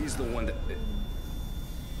 He's the one that...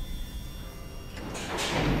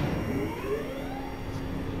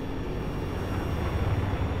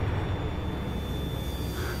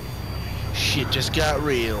 Shit just got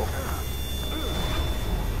real.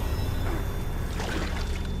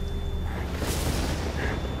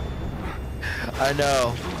 I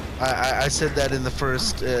know. I said that in the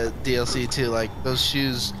first DLC too. Like, those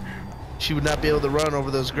shoes, she would not be able to run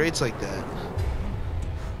over those grates like that.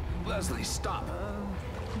 Leslie, stop.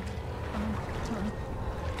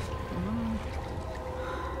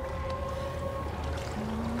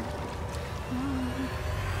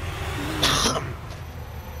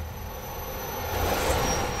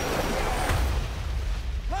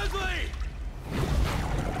 Leslie!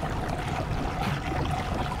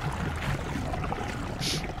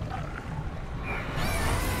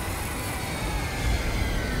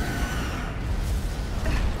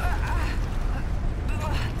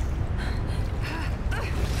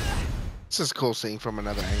 This is cool seeing from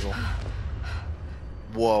another angle.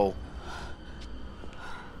 Whoa.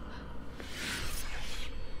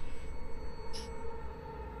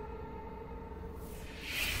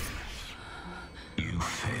 You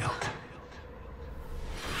failed.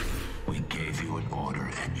 We gave you an order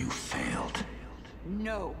and you failed.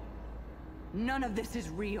 No. None of this is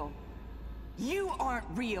real. You aren't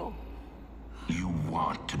real. You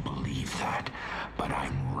want to believe that, but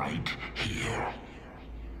I'm right here.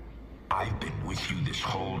 I've been with you this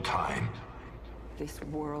whole time. This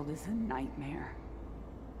world is a nightmare.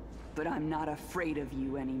 But I'm not afraid of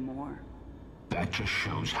you anymore. That just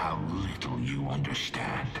shows how little you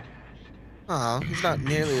understand. Aw, he's not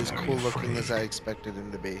nearly as cool looking as I expected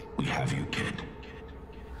him to be. We have you, kid.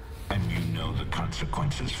 And you know the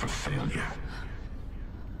consequences for failure.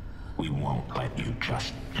 We won't let you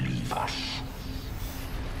just leave us.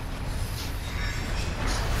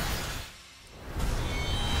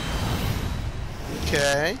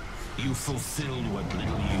 Okay. You fulfilled what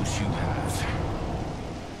little use you have.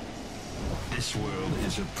 This world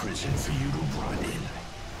is a prison for you to rot in.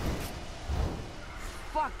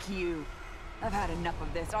 Fuck you. I've had enough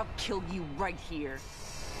of this. I'll kill you right here.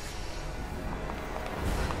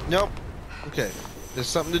 Nope. Okay. There's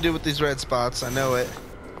something to do with these red spots. I know it.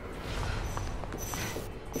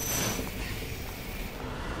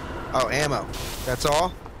 Oh, ammo. That's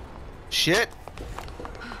all? Shit.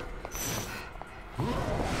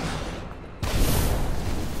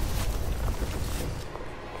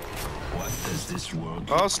 What does this world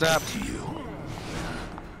Oh, snap. to you?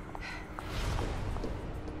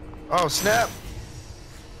 Oh, snap.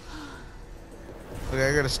 Okay,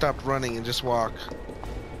 I gotta stop running and just walk.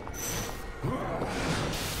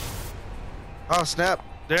 Oh, snap.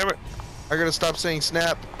 Damn it. I gotta stop saying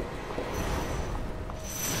snap.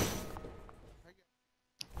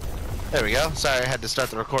 There we go. Sorry, I had to start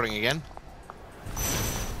the recording again.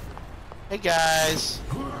 Hey, guys.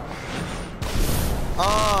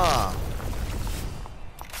 Ah.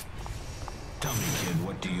 Tell me, kid,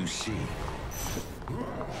 what do you see?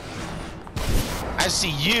 I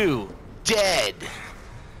see you dead.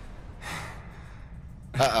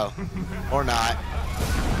 Uh-oh. Or not.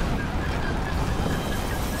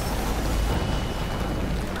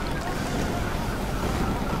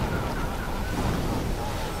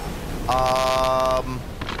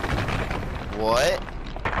 What?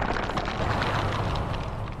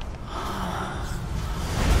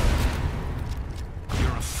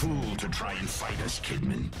 You're a fool to try and fight us,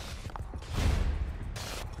 Kidman.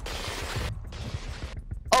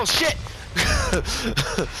 Oh, shit!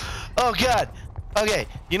 Oh, God. Okay,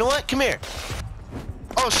 you know what? Come here.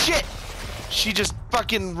 Oh, shit! She just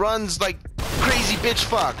fucking runs like crazy bitch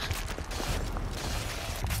fuck.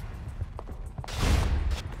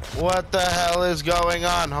 What the hell is going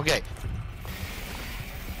on? Okay.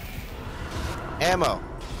 Ammo.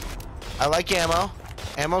 I like ammo.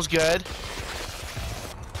 Ammo's good.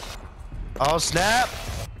 Oh, snap.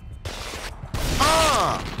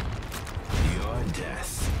 Ah! Your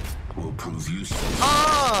death will prove useful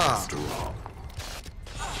Ah! after all.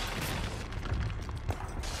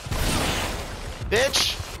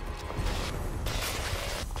 Bitch.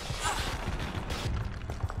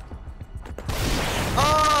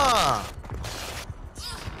 Ah!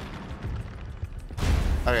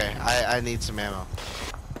 Okay, I need some ammo.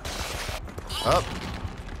 Up.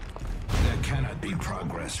 There cannot be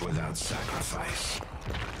progress without sacrifice.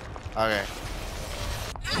 Okay.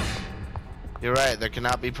 You're right, there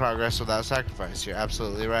cannot be progress without sacrifice. You're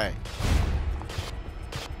absolutely right.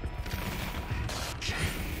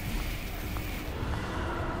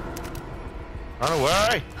 Run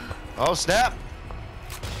away! Oh, snap!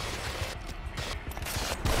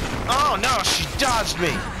 Oh, no, she dodged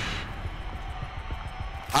me!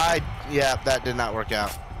 Yeah, that did not work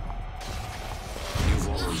out. You've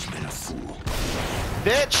always been a fool.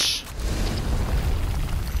 Bitch!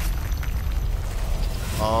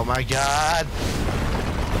 Oh my god!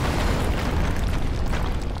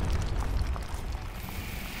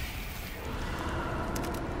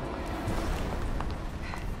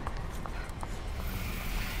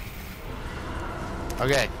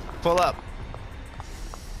 Okay, pull up.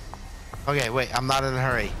 Okay, wait, I'm not in a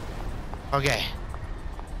hurry. Okay.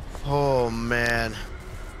 Oh man.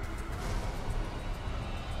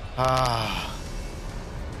 Ah.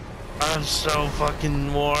 I'm so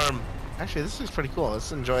fucking warm. Actually, this is pretty cool.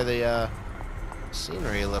 Let's enjoy the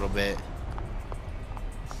scenery a little bit.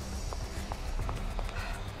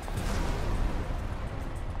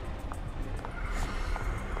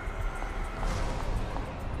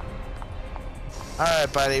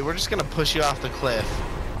 Alright, buddy, we're just gonna push you off the cliff.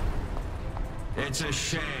 It's a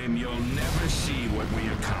shame you'll never see what we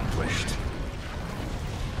accomplished.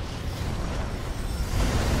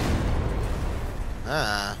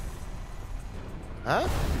 Huh? Huh?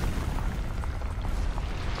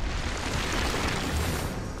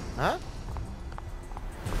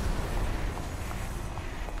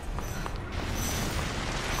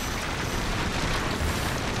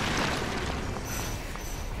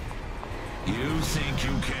 You think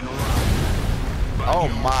you can run, but Oh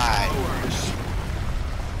you're my. cowards.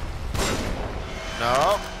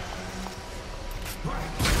 No.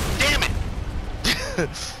 Damn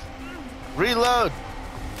it! Reload.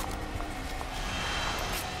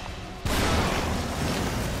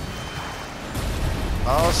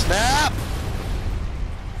 Oh snap!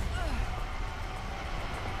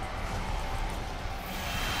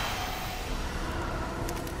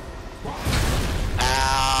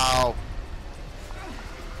 Ow!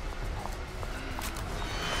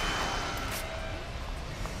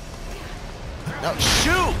 No,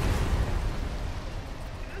 shoot!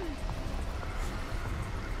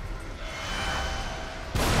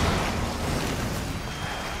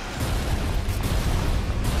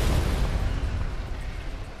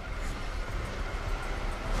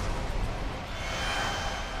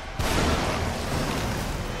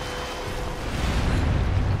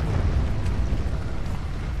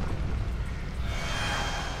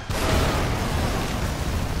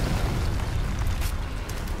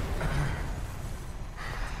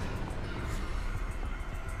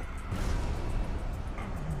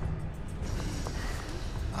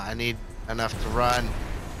 I need enough to run.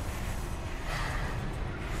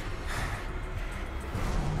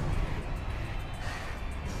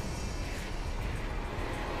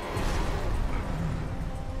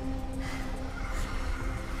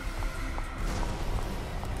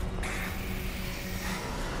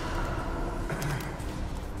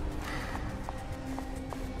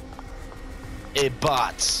 Hey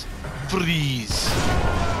bots, freeze.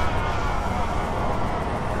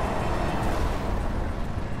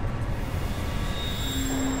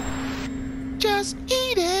 Just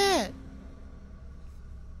eat it.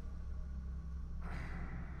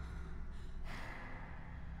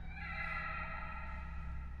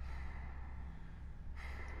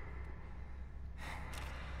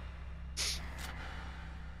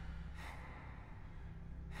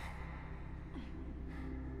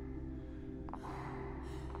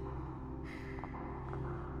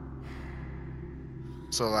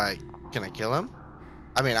 So like, can I kill him?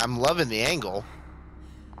 I mean, I'm loving the angle.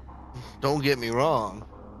 Don't get me wrong.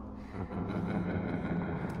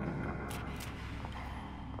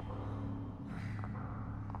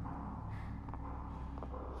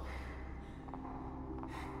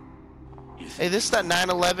 Hey, this is that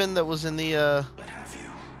 9/11 that was in the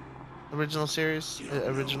original series,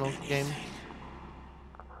 original game.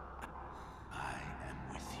 I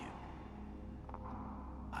am with you.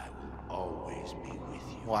 I will always be with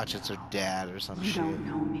you. Watch, it's her dad or some You shit. don't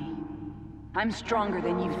know me. I'm stronger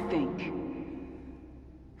than you think.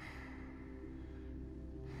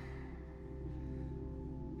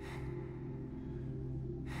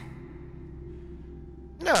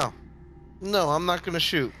 No, I'm not gonna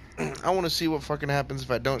shoot. I want to see what fucking happens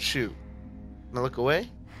if I don't shoot. Now look away.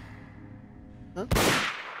 Huh?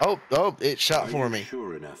 Oh, it shot for me.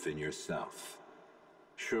 Sure enough in yourself.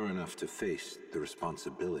 Sure enough to face the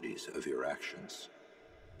responsibilities of your actions.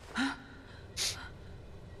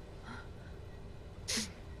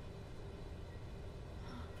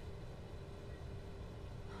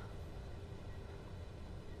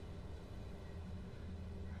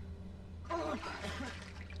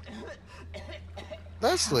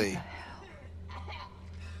 Leslie.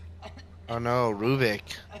 Oh no, Rubik.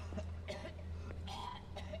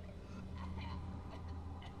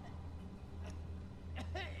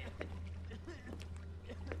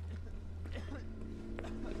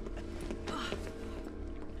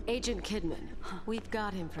 Agent Kidman, we've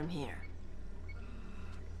got him from here.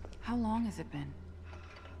 How long has it been?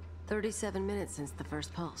 37 minutes since the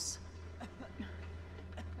first pulse.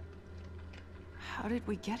 How did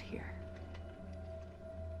we get here?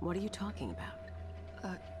 What are you talking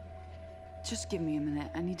about? Just give me a minute.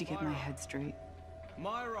 I need to get my head straight.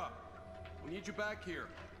 Myra, we need you back here.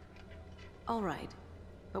 All right,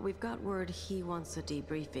 but we've got word he wants a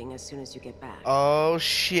debriefing as soon as you get back. Oh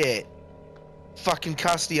shit. Fucking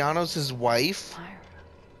Castellanos, his wife. Myra.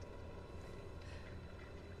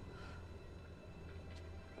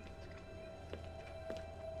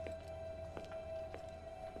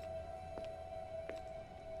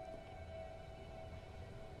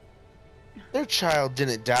 Their child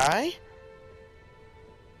didn't die.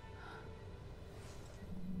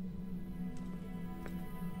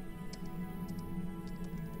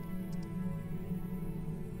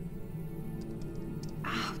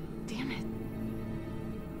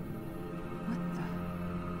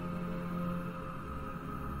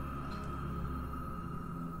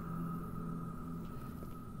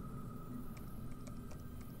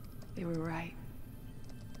 They were right.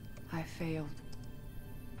 I failed.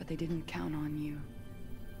 But they didn't count on you.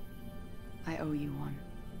 I owe you one.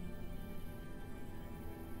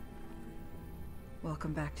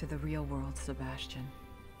 Welcome back to the real world, Sebastian.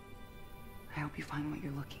 I hope you find what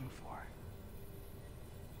you're looking for.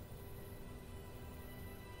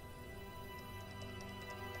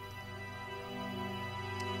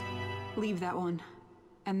 Leave that one.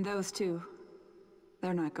 And those two.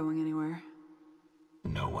 They're not going anywhere.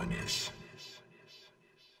 No one is.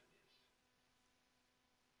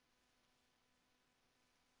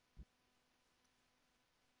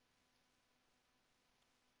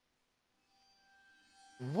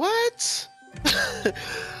 What?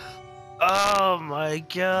 Oh my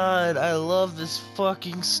god, I love this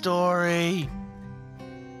fucking story.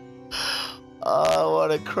 Oh, I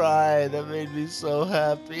wanna cry. That made me so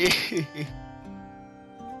happy.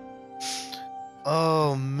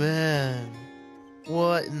 Oh man.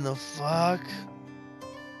 What in the fuck?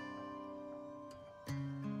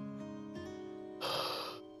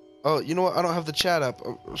 Oh, you know what? I don't have the chat up.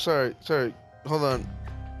 Oh, sorry. Hold on.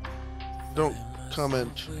 Don't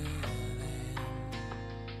comment.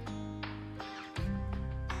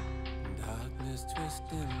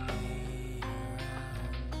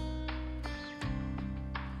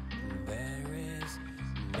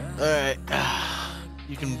 Alright.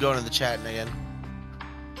 You can go into the chat again.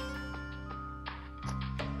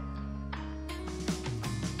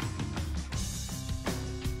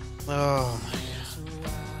 Oh my god.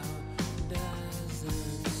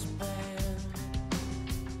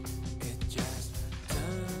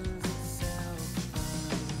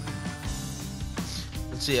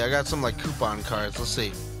 Let's see, I got some like coupon cards. Let's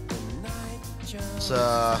see. It's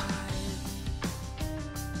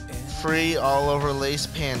free all over lace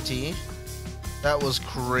panty. That was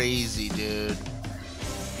crazy, dude.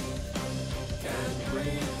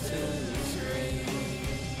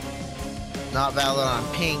 Not valid on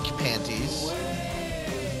pink panties.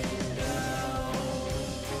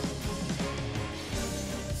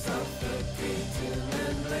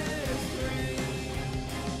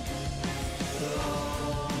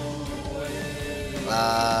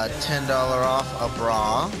 $10 off a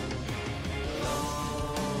bra.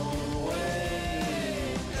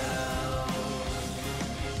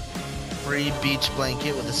 Free beach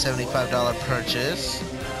blanket with a $75 purchase.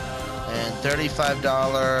 And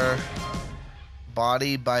 $35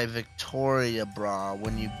 Body by Victoria bra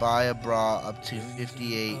when you buy a bra up to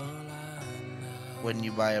 $58 when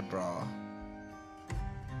you buy a bra.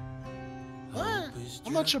 What?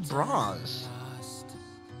 How much are bras?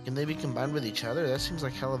 Can they be combined with each other? That seems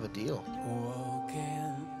like hell of a deal.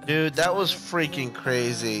 Dude, that was freaking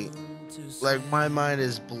crazy. Like, my mind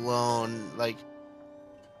is blown. Like,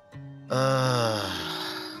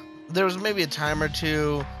 there was maybe a time or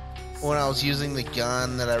two when I was using the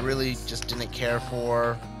gun that I really just didn't care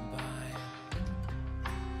for.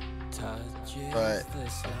 But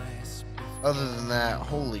other than that,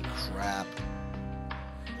 holy crap.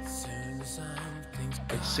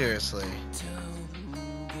 Like, seriously.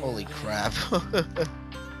 Holy crap.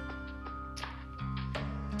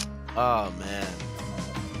 Oh, man.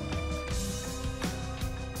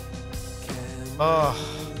 Oh.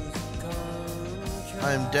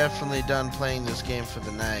 I'm definitely done playing this game for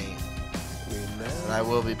the night. And I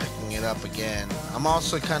will be picking it up again. I'm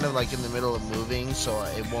also kind of like in the middle of moving, so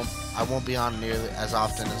I won't be on nearly as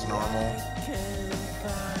often as normal.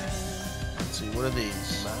 Let's see, what are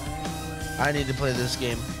these? I need to play this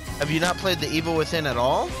game. Have you not played The Evil Within at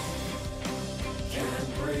all?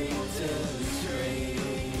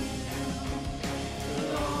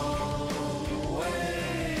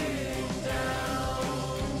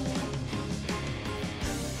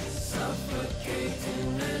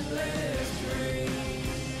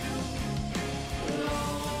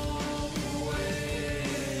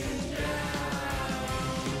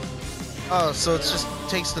 Oh, so it just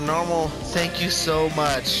takes the normal. Thank you so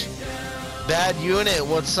much. Bad Unit,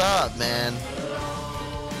 what's up, man?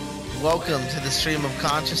 Welcome to the stream of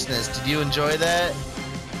consciousness. Did you enjoy that?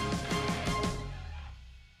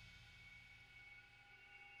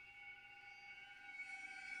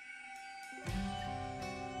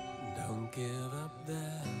 Don't give up the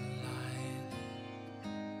light.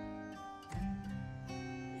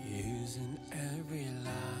 Using every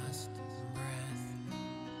last breath.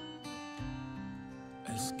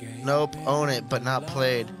 Escape. Nope, own it, but not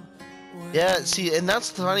played. Yeah, see, and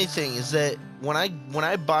that's the funny thing is that when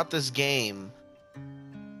I bought this game,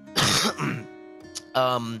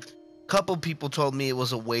 couple people told me it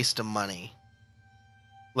was a waste of money.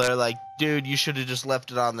 They're like, dude, you should have just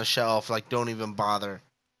left it on the shelf. Like, don't even bother.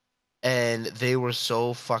 and they were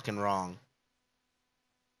so fucking wrong.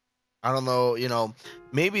 I don't know, you know,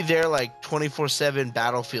 maybe they're like 24/7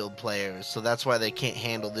 Battlefield players, so that's why they can't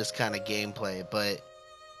handle this kind of gameplay, but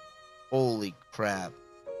holy crap.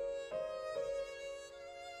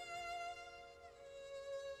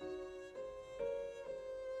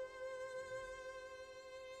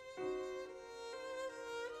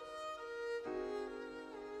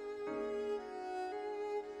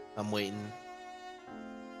 I'm waiting.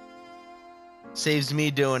 Saves me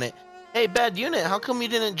doing it. Hey, Bad Unit, how come you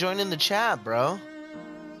didn't join in the chat, bro?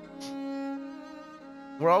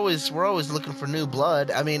 We're always looking for new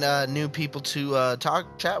blood. I mean, new people to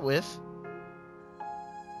chat with.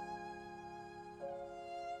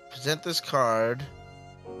 Present this card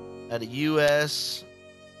at a U.S.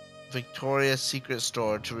 Victoria's Secret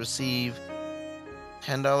store to receive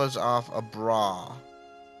 $10 off a bra,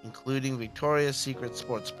 including Victoria's Secret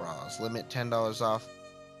sports bras. Limit $10 off,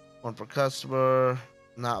 one per customer.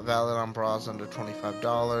 Not valid on bras under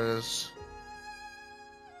 $25.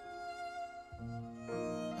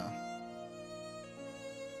 No.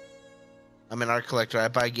 I'm an art collector. I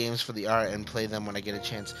buy games for the art and play them when I get a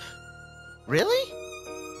chance. Really?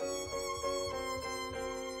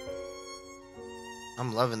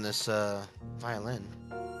 I'm loving this violin.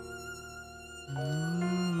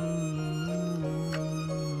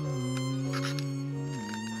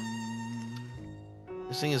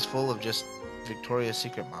 This thing is full of just Victoria's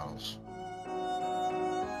Secret models.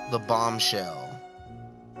 The Bombshell.